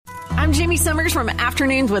I'm Jamie Summers from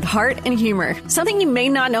Afternoons with Heart and Humor. Something you may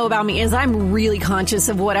not know about me is I'm really conscious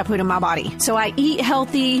of what I put in my body. So I eat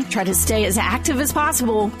healthy, try to stay as active as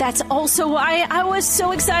possible. That's also why I was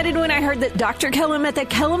so excited when I heard that Dr. Kellum at the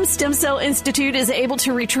Kellum Stem Cell Institute is able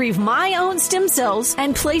to retrieve my own stem cells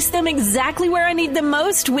and place them exactly where I need them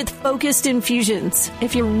most with focused infusions.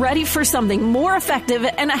 If you're ready for something more effective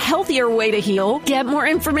and a healthier way to heal, get more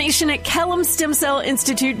information at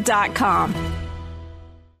KellumStemCellInstitute.com.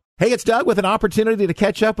 Hey, it's Doug with an opportunity to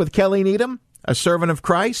catch up with Kelly Needham, a servant of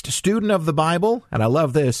Christ, student of the Bible, and I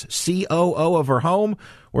love this, COO of her home,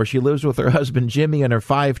 where she lives with her husband Jimmy and her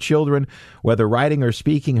 5 children. Whether writing or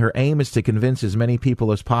speaking, her aim is to convince as many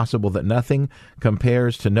people as possible that nothing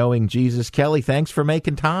compares to knowing Jesus. Kelly, thanks for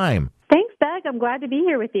making time. Thanks, Doug. I'm glad to be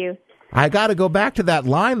here with you. I got to go back to that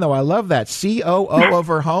line, though. I love that, COO of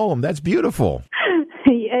her home. That's beautiful.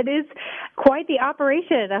 It is quite the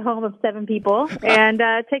operation, a home of 7 people, and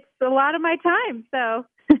it takes a lot of my time. So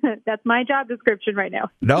that's my job description right now.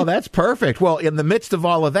 No, that's perfect. Well, in the midst of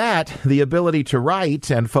all of that, the ability to write,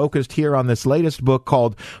 and focused here on this latest book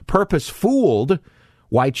called Purpose Fooled,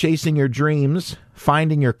 Why Chasing Your Dreams,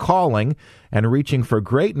 Finding Your Calling, and Reaching for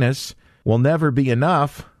Greatness Will Never Be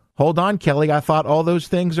Enough. Hold on, Kelly. I thought all those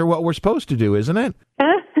things are what we're supposed to do, isn't it?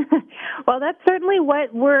 Well, that's certainly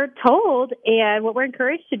what we're told and what we're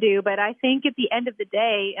encouraged to do. But I think at the end of the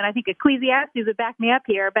day, and I think Ecclesiastes would back me up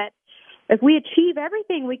here, but if we achieve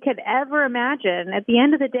everything we could ever imagine, at the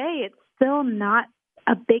end of the day, it's still not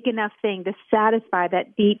a big enough thing to satisfy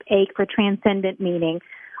that deep ache for transcendent meaning.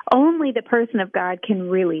 Only the person of God can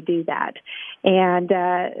really do that. And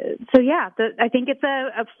I think it's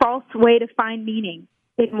a false way to find meaning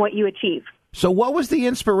in what you achieve. So what was the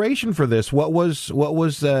inspiration for this? What was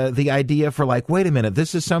the idea for, like, wait a minute,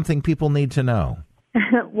 this is something people need to know?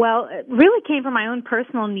 Well, it really came from my own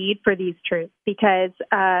personal need for these truths because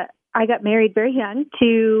I got married very young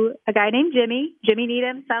to a guy named Jimmy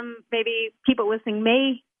Needham. Some maybe people listening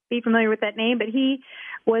may be familiar with that name, but he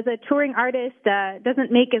was a touring artist,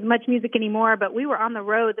 doesn't make as much music anymore, but we were on the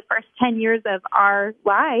road the first 10 years of our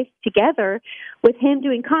life together with him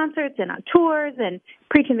doing concerts and on tours and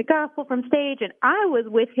preaching the gospel from stage. And I was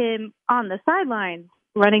with him on the sidelines,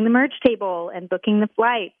 running the merch table and booking the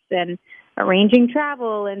flights and arranging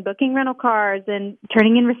travel and booking rental cars and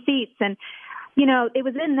turning in receipts. And, you know, it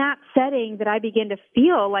was in that setting that I began to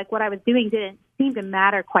feel like what I was doing didn't seem to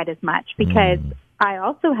matter quite as much because I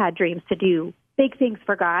also had dreams to do big things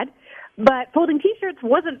for God, but folding T-shirts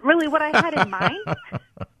wasn't really what I had in mind.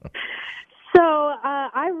 So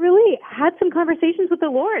I really had some conversations with the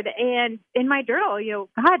Lord, and in my journal,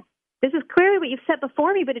 God, this is clearly what you've set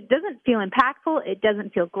before me, but it doesn't feel impactful. It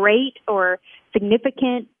doesn't feel great or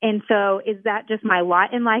significant. And so is that just my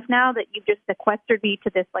lot in life now that you've just sequestered me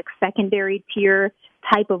to this like secondary tier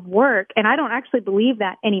type of work? And I don't actually believe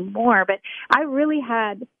that anymore, but I really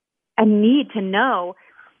had a need to know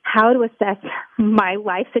how to assess my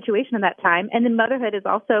life situation at that time. And then motherhood has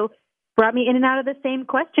also brought me in and out of the same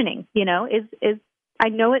questioning, is I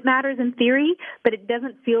know it matters in theory, but it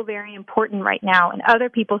doesn't feel very important right now. And other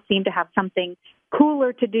people seem to have something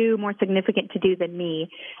cooler to do, more significant to do than me.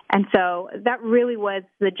 And so that really was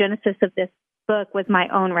the genesis of this book, was my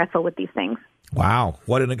own wrestle with these things. Wow.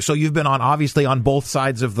 So you've been obviously on both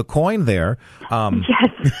sides of the coin there. Yes.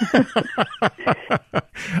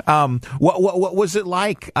 What was it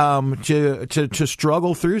like to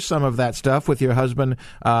struggle through some of that stuff with your husband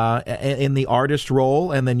in the artist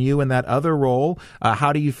role and then you in that other role?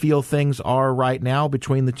 How do you feel things are right now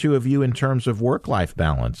between the two of you in terms of work-life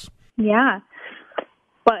balance? Yeah.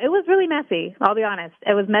 Well, it was really messy, I'll be honest.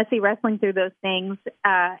 It was messy wrestling through those things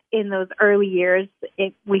in those early years.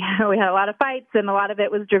 We had a lot of fights, and a lot of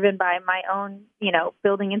it was driven by my own,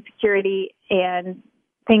 building insecurity and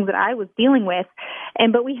things that I was dealing with.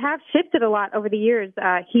 But we have shifted a lot over the years.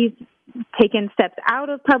 He's taken steps out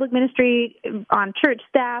of public ministry on church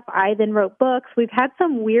staff. I then wrote books. We've had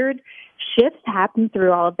some weird shifts happen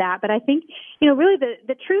through all of that. But I think, really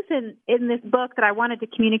the truth in this book that I wanted to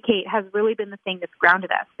communicate has really been the thing that's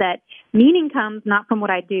grounded us, that meaning comes not from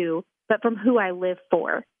what I do, but from who I live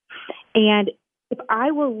for. And if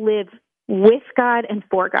I will live with God and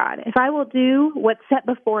for God, if I will do what's set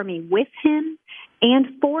before me with Him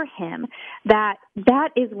and for Him, that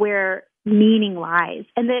is where meaning lies.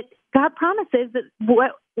 And that God promises that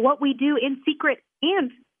what we do in secret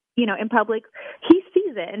and in public, He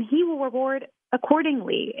sees it and He will reward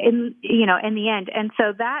accordingly in the end. And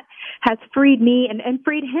so that has freed me and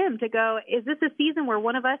freed him to go, is this a season where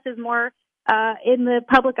one of us is more in the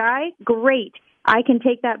public eye? Great. I can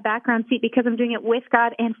take that background seat because I'm doing it with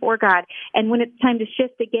God and for God. And when it's time to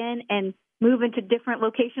shift again and move into different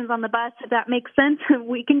locations on the bus, if that makes sense,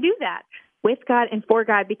 we can do that with God and for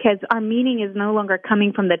God, because our meaning is no longer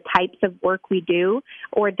coming from the types of work we do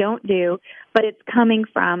or don't do, but it's coming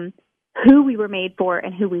from who we were made for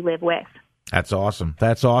and who we live with. That's awesome.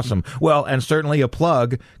 That's awesome. Well, and certainly a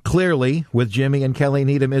plug, clearly, with Jimmy and Kelly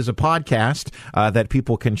Needham is a podcast that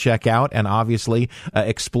people can check out and obviously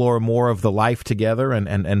explore more of the life together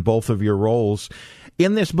and both of your roles.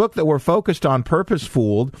 In this book that we're focused on, Purpose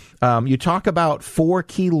Fooled, you talk about 4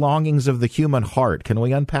 key longings of the human heart. Can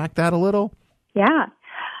we unpack that a little? Yeah.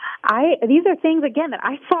 These are things, again, that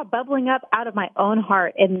I saw bubbling up out of my own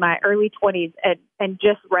heart in my early 20s and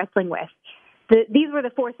just wrestling with. These were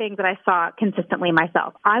the 4 things that I saw consistently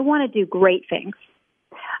myself. I want to do great things.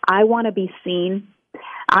 I want to be seen.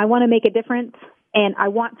 I want to make a difference. And I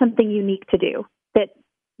want something unique to do.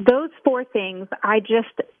 Those 4 things, I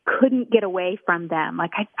just couldn't get away from them. Like,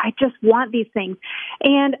 I just want these things.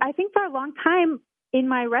 And I think for a long time in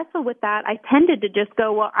my wrestle with that, I tended to just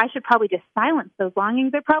go, well, I should probably just silence those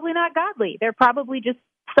longings. They're probably not godly. They're probably just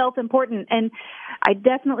self-important. And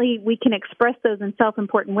we can express those in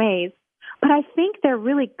self-important ways. But I think they're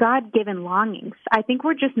really God-given longings. I think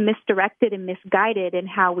we're just misdirected and misguided in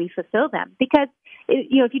how we fulfill them. Because,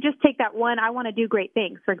 if you just take that one, I want to do great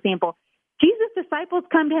things, for example, Jesus' disciples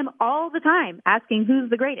come to him all the time asking who's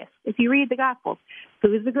the greatest. If you read the Gospels,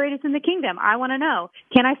 who's the greatest in the kingdom? I want to know.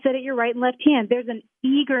 Can I sit at your right and left hand? There's an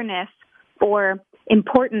eagerness for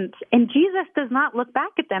importance. And Jesus does not look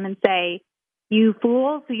back at them and say, you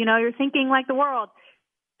fools, you're thinking like the world.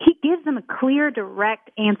 He gives them a clear, direct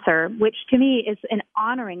answer, which to me is an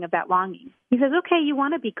honoring of that longing. He says, okay, you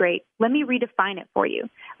want to be great. Let me redefine it for you.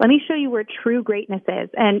 Let me show you where true greatness is.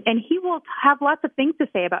 And he will have lots of things to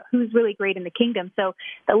say about who's really great in the kingdom. So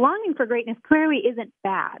the longing for greatness clearly isn't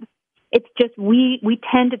bad. It's just we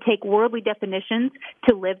tend to take worldly definitions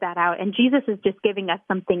to live that out. And Jesus is just giving us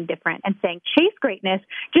something different and saying, chase greatness,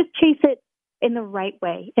 just chase it in the right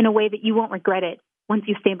way, in a way that you won't regret it once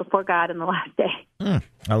you stand before God in the last day.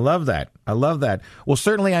 I love that. I love that. Well,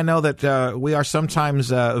 certainly I know that we are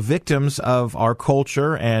sometimes victims of our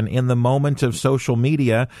culture, and in the moment of social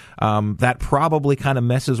media, that probably kind of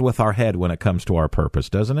messes with our head when it comes to our purpose,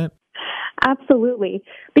 doesn't it? Absolutely.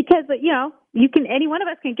 Because, any one of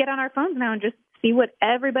us can get on our phones now and just see what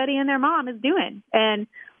everybody and their mom is doing and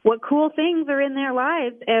what cool things are in their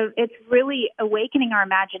lives. It's really awakening our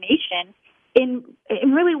imagination in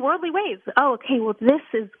really worldly ways. Oh, okay, well, this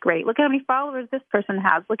is great. Look how many followers this person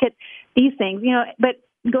has. Look at these things, But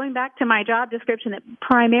going back to my job description, that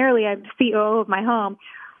primarily I'm COO of my home,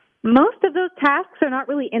 most of those tasks are not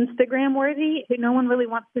really Instagram worthy. No one really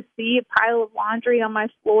wants to see a pile of laundry on my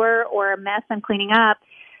floor or a mess I'm cleaning up.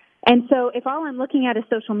 And so if all I'm looking at is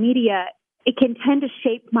social media, it can tend to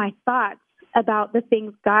shape my thoughts about the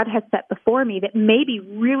things God has set before me that may be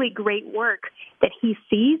really great work that he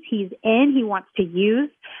sees, he wants to use.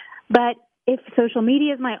 But if social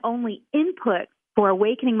media is my only input for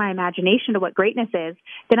awakening my imagination to what greatness is,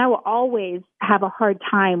 then I will always have a hard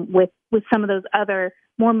time with some of those other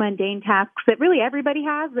more mundane tasks that really everybody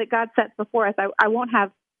has that God sets before us. I won't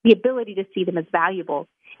have the ability to see them as valuable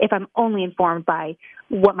if I'm only informed by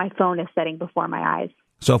what my phone is setting before my eyes.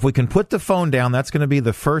 So if we can put the phone down, that's going to be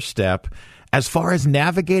the first step. As far as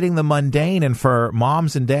navigating the mundane, and for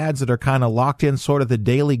moms and dads that are kind of locked in sort of the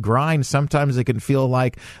daily grind, sometimes it can feel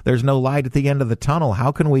like there's no light at the end of the tunnel.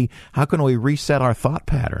 How can we reset our thought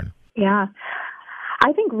pattern? Yeah.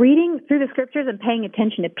 I think reading through the scriptures and paying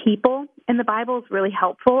attention to people in the Bible is really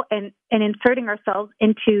helpful, and inserting ourselves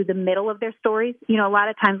into the middle of their stories. A lot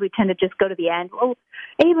of times we tend to just go to the end. Oh,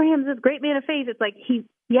 Abraham's this great man of faith. It's like, he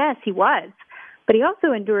was, but he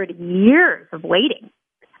also endured years of waiting.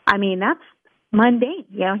 I mean, that's mundane.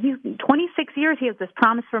 He's 26 years. He has this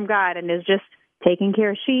promise from God and is just taking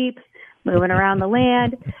care of sheep, moving around the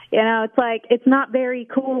land. It's like, it's not very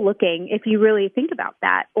cool looking if you really think about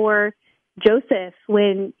that. Or Joseph,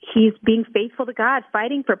 when he's being faithful to God,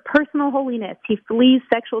 fighting for personal holiness, he flees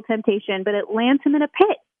sexual temptation, but it lands him in a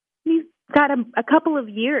pit. He's got a couple of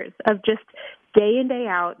years of just day in, day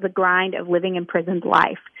out, the grind of living imprisoned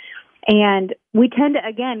life. And we tend to,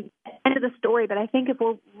 again, end of the story, but I think if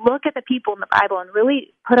we'll look at the people in the Bible and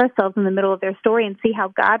really put ourselves in the middle of their story and see how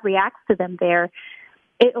God reacts to them there,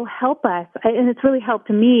 it will help us. And it's really helped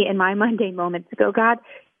me in my mundane moments to go, God,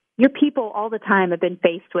 your people all the time have been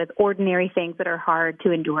faced with ordinary things that are hard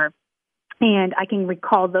to endure. And I can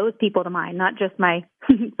recall those people to mind, not just my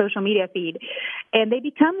social media feed. And they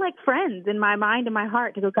become like friends in my mind and my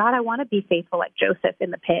heart to go, God, I want to be faithful like Joseph in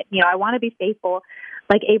the pit. I want to be faithful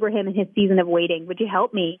like Abraham in his season of waiting. Would you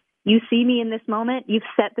help me You see me in this moment. You've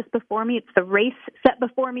set this before me. It's the race set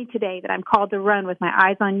before me today that I'm called to run with my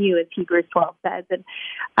eyes on you, as Hebrews 12 says. And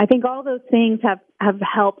I think all those things have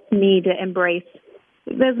helped me to embrace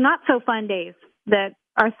those not so fun days that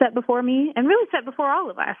are set before me and really set before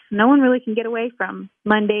all of us. No one really can get away from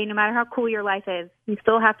Monday, no matter how cool your life is. You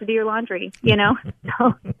still have to do your laundry, you know?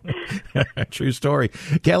 True story.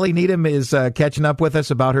 Kelly Needham is catching up with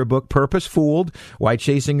us about her book, Purpose Fooled, Why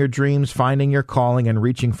Chasing Your Dreams, Finding Your Calling, and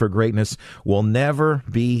Reaching for Greatness Will Never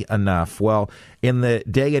Be Enough. Well, in the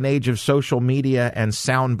day and age of social media and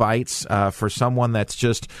sound bites, for someone that's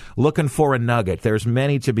just looking for a nugget, there's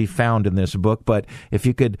many to be found in this book, but if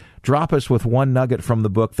you could drop us with one nugget from the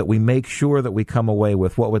book that we make sure that we come away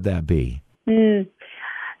with, what would that be?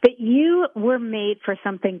 That you were made for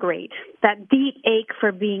something great. That deep ache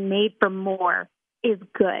for being made for more is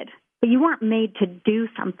good. But you weren't made to do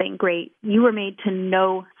something great. You were made to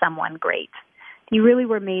know someone great. You really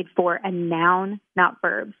were made for a noun, not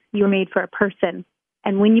verbs. You were made for a person.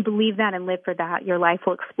 And when you believe that and live for that, your life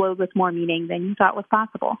will explode with more meaning than you thought was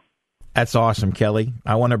possible. That's awesome, Kelly.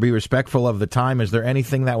 I want to be respectful of the time. Is there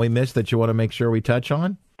anything that we missed that you want to make sure we touch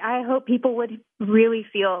on? I hope people would really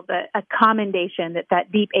feel that a commendation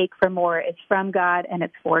that deep ache for more is from God and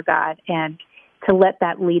it's for God, and to let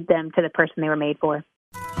that lead them to the person they were made for.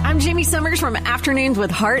 I'm Jamie Summers from Afternoons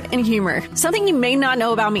with Heart and Humor. Something you may not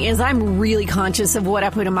know about me is I'm really conscious of what I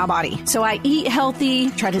put in my body. So I eat healthy,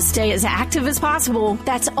 try to stay as active as possible.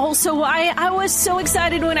 That's also why I was so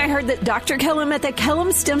excited when I heard that Dr. Kellum at the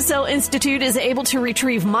Kellum Stem Cell Institute is able to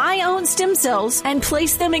retrieve my own stem cells and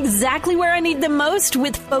place them exactly where I need them most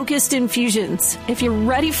with focused infusions. If you're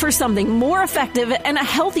ready for something more effective and a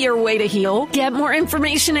healthier way to heal, get more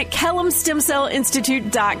information at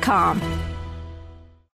KellumStemCellInstitute.com.